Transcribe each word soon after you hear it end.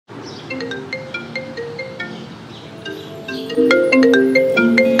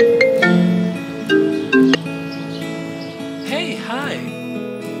Hey, hi.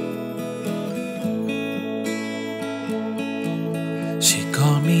 She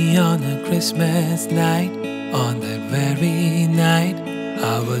called me on a Christmas night. On that very night,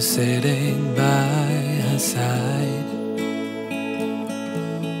 I was sitting by her side.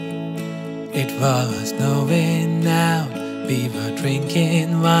 It was snowing out, we were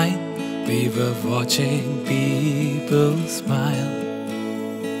drinking wine, we were watching people smile.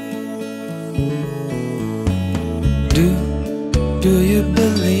 Do you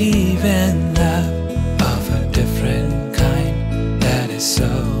believe in love of a different kind that is so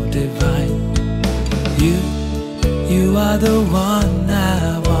divine? You are the one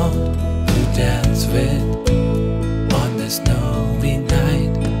I want to dance with on the snowy night.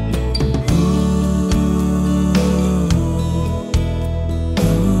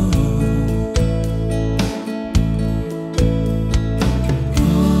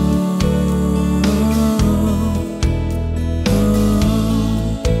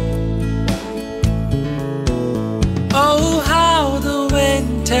 Oh, how the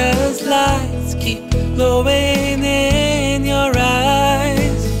winter's lights keep glowing in your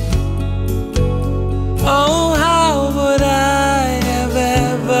eyes. Oh, how would I have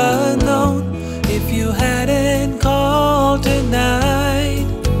ever known if you hadn't called tonight?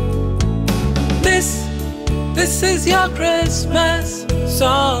 This is your Christmas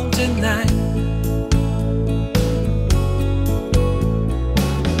song tonight.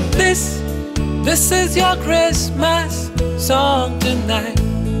 This is your Christmas song tonight.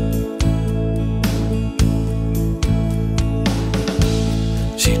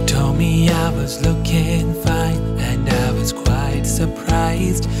 She told me I was looking fine, and I was quite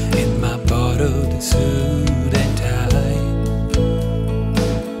surprised in my borrowed suit and tie.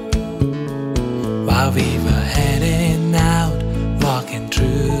 While we were heading out, walking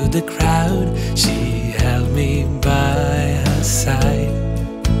through the crowd, she held me by her side.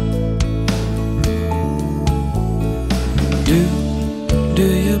 Do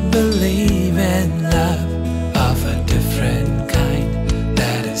you believe in love of a different kind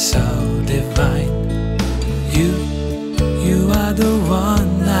that is so divine? You are the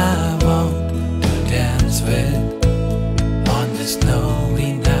one I want to dance with on the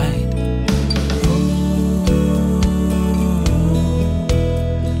snowy night.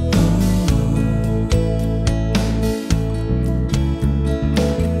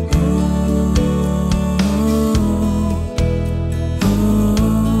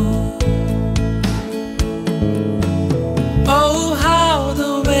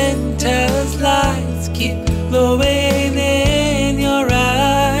 Glowing in your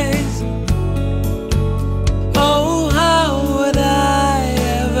eyes. Oh, how would I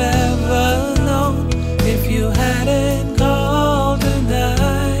have ever known if you hadn't called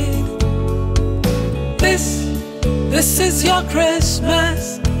tonight? This is your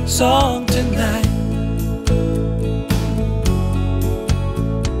Christmas song tonight.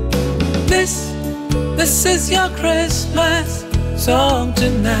 This is your Christmas song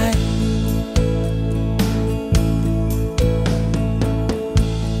tonight.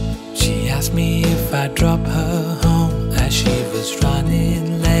 Asked me if I'd drop her home as she was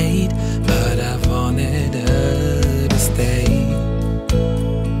running late, but I wanted her to stay.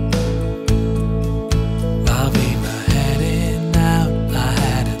 While we were heading out, I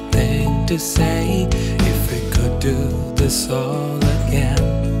had a thing to say. If we could do this all again.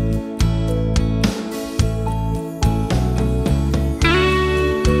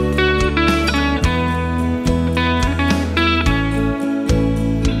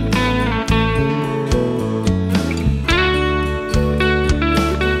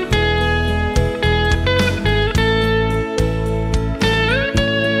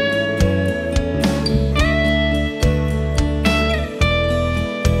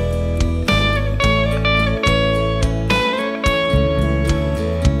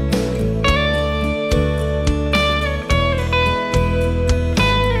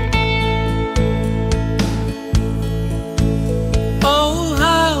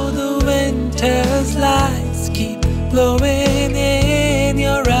 Lights keep glowing in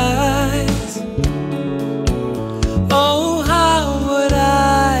your eyes. Oh, how would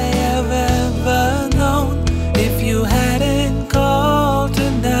I have ever known if you hadn't called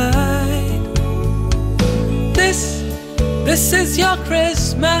tonight? This is your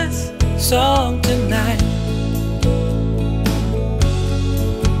Christmas song tonight.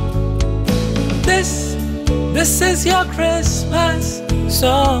 This is your Christmas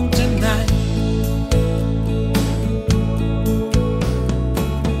song tonight.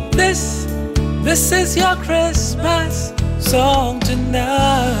 This is your Christmas song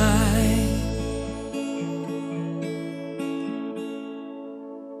tonight.